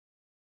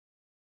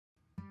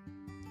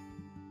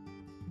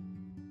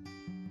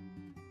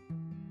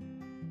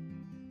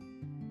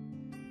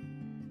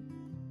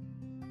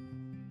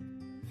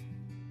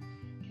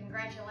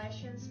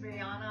congratulations,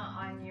 Brianna,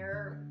 on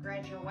your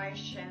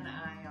graduation.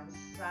 I am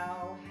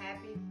so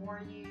happy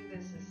for you.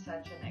 This is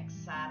such an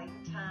exciting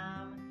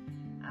time.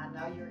 I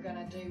know you're going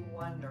to do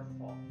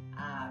wonderful.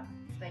 I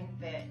think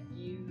that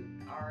you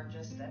are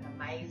just an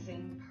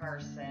amazing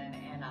person,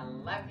 and I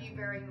love you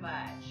very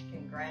much.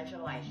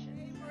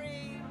 Congratulations.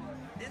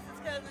 This is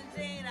Cousin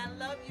Jean. I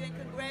love you and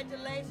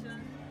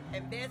congratulations,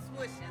 and best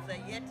wishes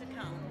are yet to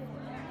come.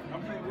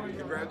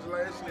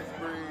 Congratulations,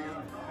 Bree.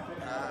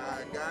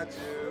 I got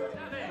you.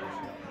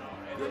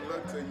 Good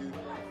luck to you.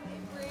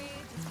 Bree,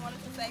 just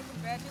wanted to say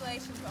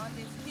congratulations on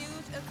this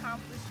huge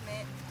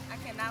accomplishment. I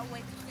cannot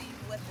wait to see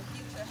what the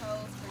future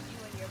holds for you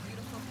and your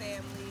beautiful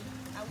family.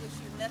 I wish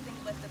you nothing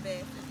but the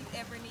best. If you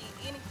ever need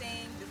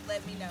anything, just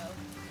let me know.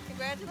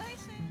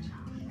 Congratulations.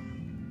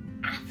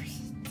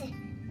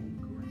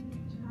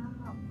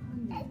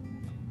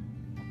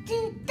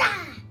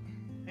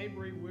 Hey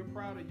Bree, we're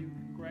proud of you.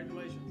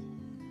 Congratulations.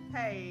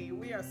 Hey,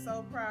 we are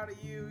so proud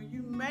of you.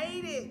 You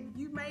made it.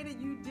 You made it.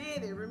 You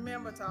did it.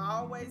 Remember to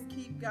always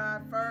keep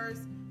God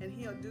first, and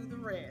He'll do the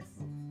rest.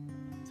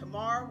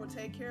 Tomorrow will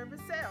take care of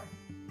itself.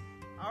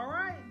 All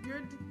right,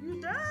 you're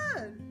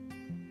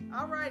done.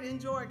 All right,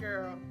 enjoy,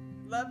 girl.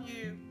 Love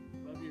you.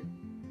 Love you.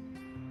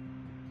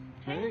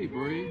 Hey,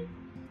 Bree.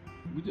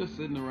 We just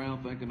sitting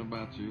around thinking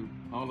about you,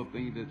 all the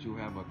things that you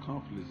have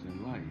accomplished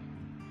in life.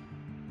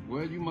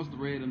 Well, you must have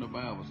read in the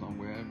Bible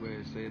somewhere where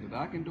it said that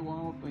I can do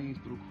all things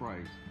through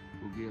Christ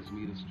who gives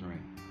me the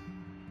strength.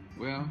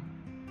 Well,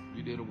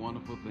 you did a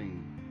wonderful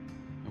thing,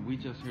 and we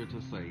just here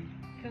to say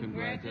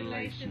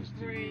congratulations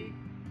to you.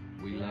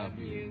 We love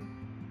you,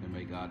 and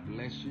may God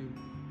bless you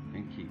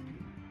and keep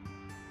you.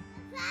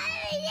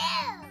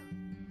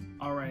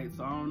 All right,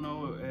 so I don't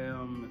know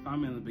if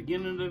I'm in the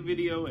beginning of the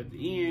video, at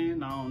the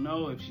end. I don't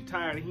know if she's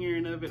tired of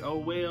hearing of it. Oh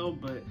well,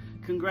 but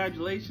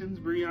congratulations,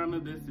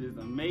 Brianna. This is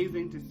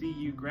amazing to see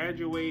you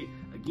graduate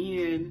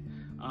again.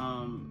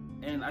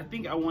 And I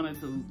think I wanted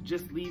to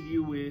just leave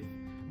you with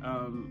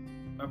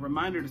a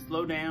reminder to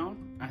slow down.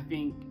 I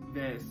think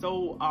that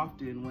so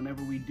often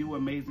whenever we do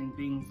amazing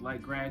things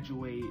like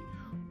graduate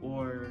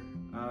or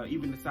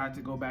even decide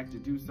to go back to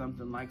do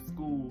something like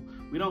school,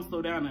 we don't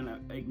slow down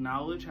and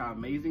acknowledge how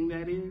amazing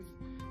that is.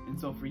 And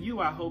so for you,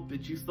 I hope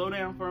that you slow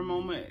down for a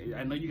moment.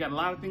 I know you got a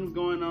lot of things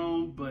going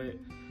on, but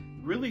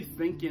really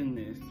think in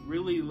this,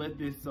 really let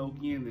this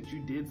soak in that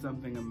you did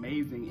something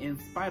amazing in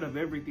spite of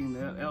everything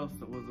else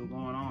that was going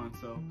on.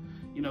 So,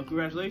 you know,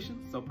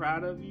 congratulations, so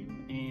proud of you,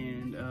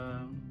 and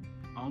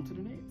on to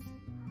the next.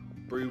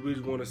 Bree, we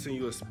just want to send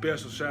you a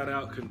special shout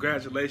out.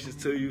 Congratulations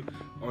to you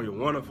on your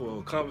wonderful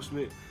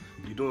accomplishment.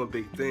 You're doing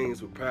big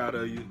things. We're proud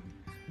of you.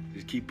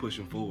 Just keep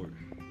pushing forward.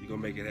 You're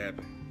going to make it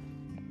happen.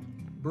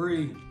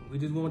 Bree, we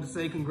just wanted to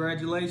say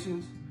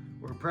congratulations.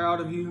 We're proud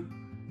of you,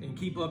 and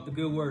keep up the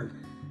good work.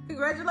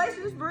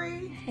 Congratulations,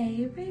 Bree.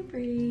 Hey,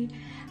 Bree.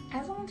 I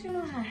just want you to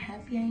know how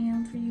happy I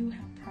am for you,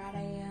 how proud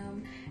I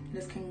am, and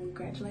just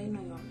congratulating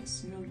you on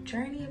this new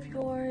journey of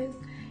yours.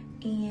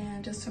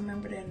 And just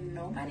remember that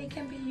nobody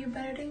can be you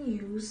better than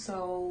you.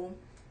 So,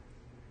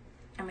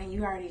 I mean,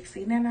 you already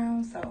exceeded that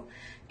now. So,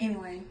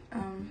 anyway,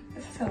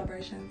 it's a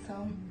celebration.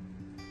 So,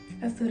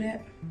 let's do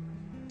that.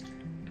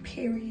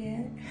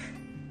 Period.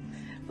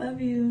 Love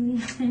you.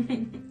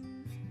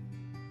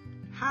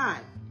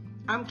 Hi,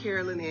 I'm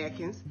Carolyn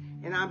Atkins,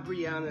 and I'm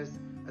Brianna's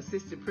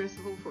assistant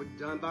principal for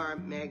Dunbar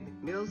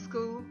Magnet Middle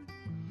School.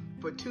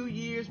 For 2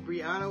 years,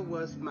 Brianna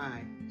was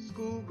my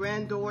school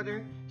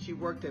granddaughter. She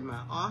worked in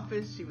my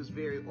office. She was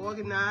very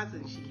organized,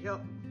 and she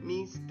helped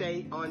me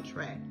stay on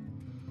track.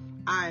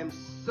 I am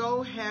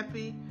so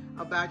happy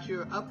about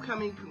your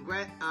upcoming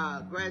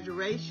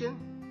graduation,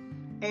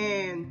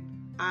 and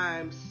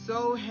I'm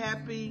so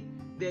happy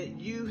that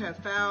you have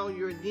found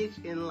your niche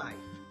in life.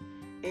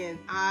 And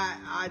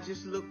I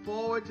just look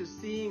forward to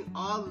seeing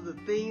all of the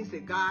things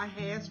that God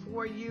has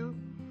for you.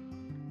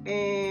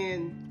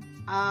 And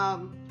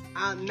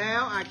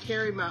now I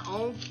carry my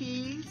own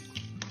keys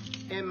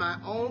and my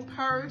own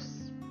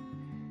purse.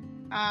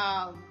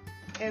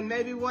 And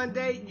maybe one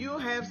day you'll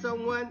have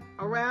someone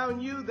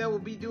around you that will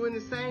be doing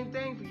the same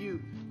thing for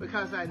you,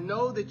 because I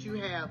know that you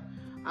have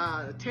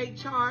a take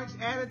charge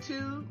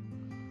attitude.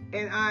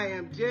 And I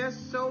am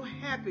just so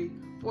happy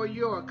for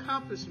your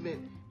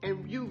accomplishment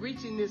and you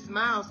reaching this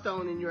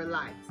milestone in your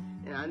life.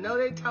 And I know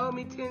they told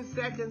me 10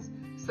 seconds,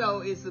 so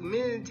it's a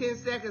minute and 10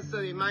 seconds,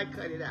 so they might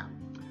cut it out.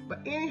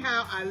 But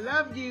anyhow, I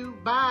love you.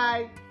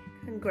 Bye.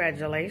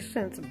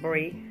 Congratulations,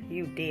 Bree.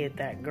 You did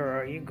that,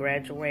 girl. You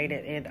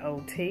graduated in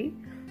OT.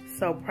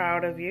 So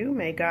proud of you.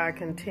 May God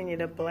continue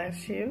to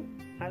bless you.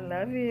 I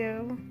love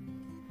you.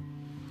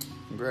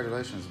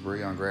 Congratulations,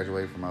 Bree, on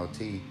graduating from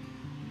OT.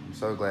 I'm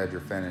so glad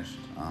you're finished.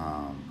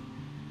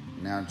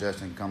 Now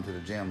Justin can come to the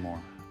gym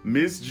more.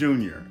 Miss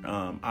Junior,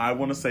 I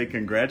want to say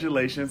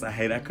congratulations. I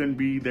hate I couldn't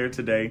be there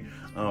today,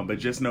 but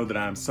just know that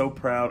I'm so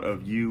proud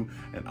of you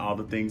and all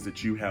the things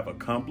that you have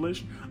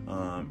accomplished.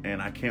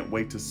 And I can't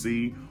wait to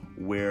see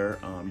where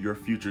your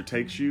future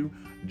takes you.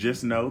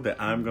 Just know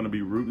that I'm going to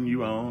be rooting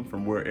you on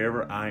from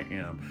wherever I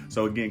am.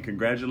 So again,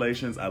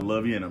 congratulations. I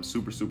love you, and I'm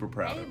super, super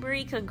proud of you. Hey,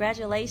 Bree,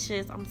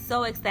 congratulations. I'm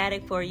so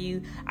ecstatic for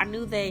you. I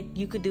knew that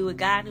you could do it.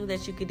 God knew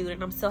that you could do it,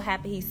 and I'm so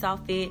happy he saw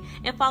fit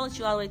and followed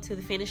you all the way to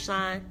the finish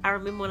line. I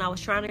remember when I was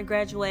trying to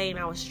graduate and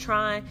I was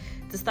trying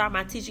to start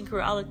my teaching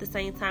career all at the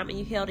same time, and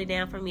you held it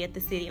down for me at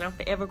the city, and I'm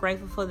forever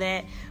grateful for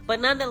that. But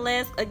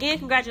nonetheless, again,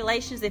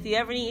 congratulations. If you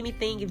ever need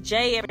anything, if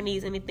Jay ever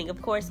needs anything,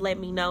 of course, let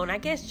me know, and I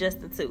guess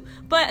Justin too.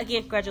 But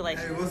again,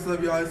 congratulations. Hey, what's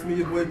up, y'all? It's me,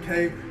 your boy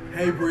Kay.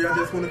 Hey, Bree, I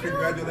just want to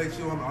congratulate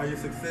you on all your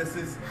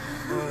successes.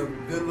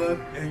 Good luck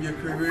in your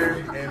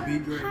career and be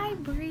great. Hi,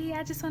 Bree.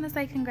 I just want to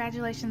say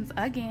congratulations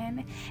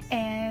again,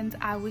 and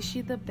I wish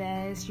you the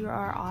best. You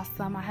are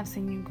awesome. I have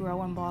seen you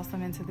grow and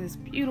blossom into this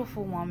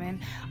beautiful woman.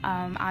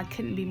 I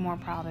couldn't be more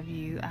proud of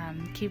you.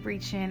 Keep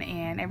reaching,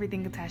 and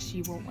everything attached to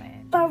you will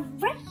win.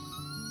 Bree,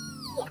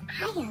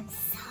 I am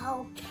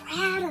so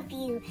proud of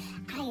you.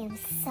 I am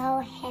so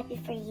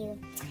happy for you.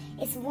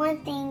 It's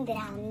one thing that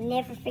I'll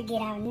never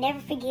forget. I'll never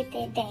forget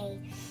that day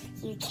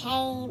you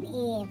came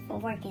in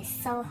from working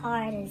so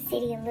hard in the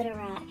city of Little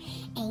Rock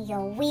and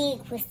your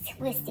wig was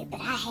twisted, but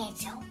I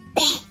had your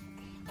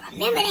back.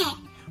 Remember that.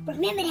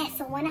 Remember that.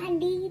 So when I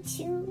need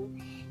you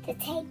to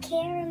take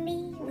care of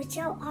me with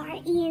your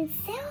RN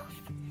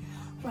self,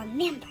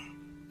 remember,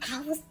 I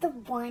was the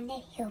one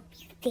that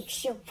helped you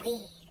fix your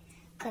wig.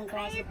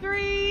 Congratulations. Hey,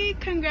 Bree,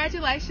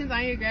 congratulations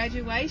on your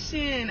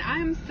graduation.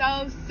 I'm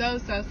so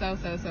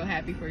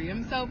happy for you.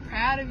 I'm so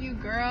proud of you,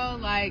 girl.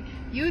 Like,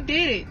 you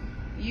did it.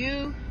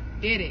 You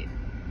did it.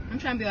 I'm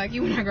trying to be like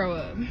you when I grow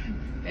up.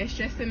 That's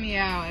stressing me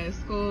out at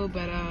school,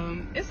 but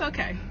it's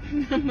okay.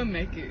 I'm gonna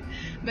make it.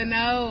 But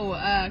no,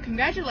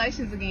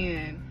 congratulations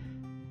again.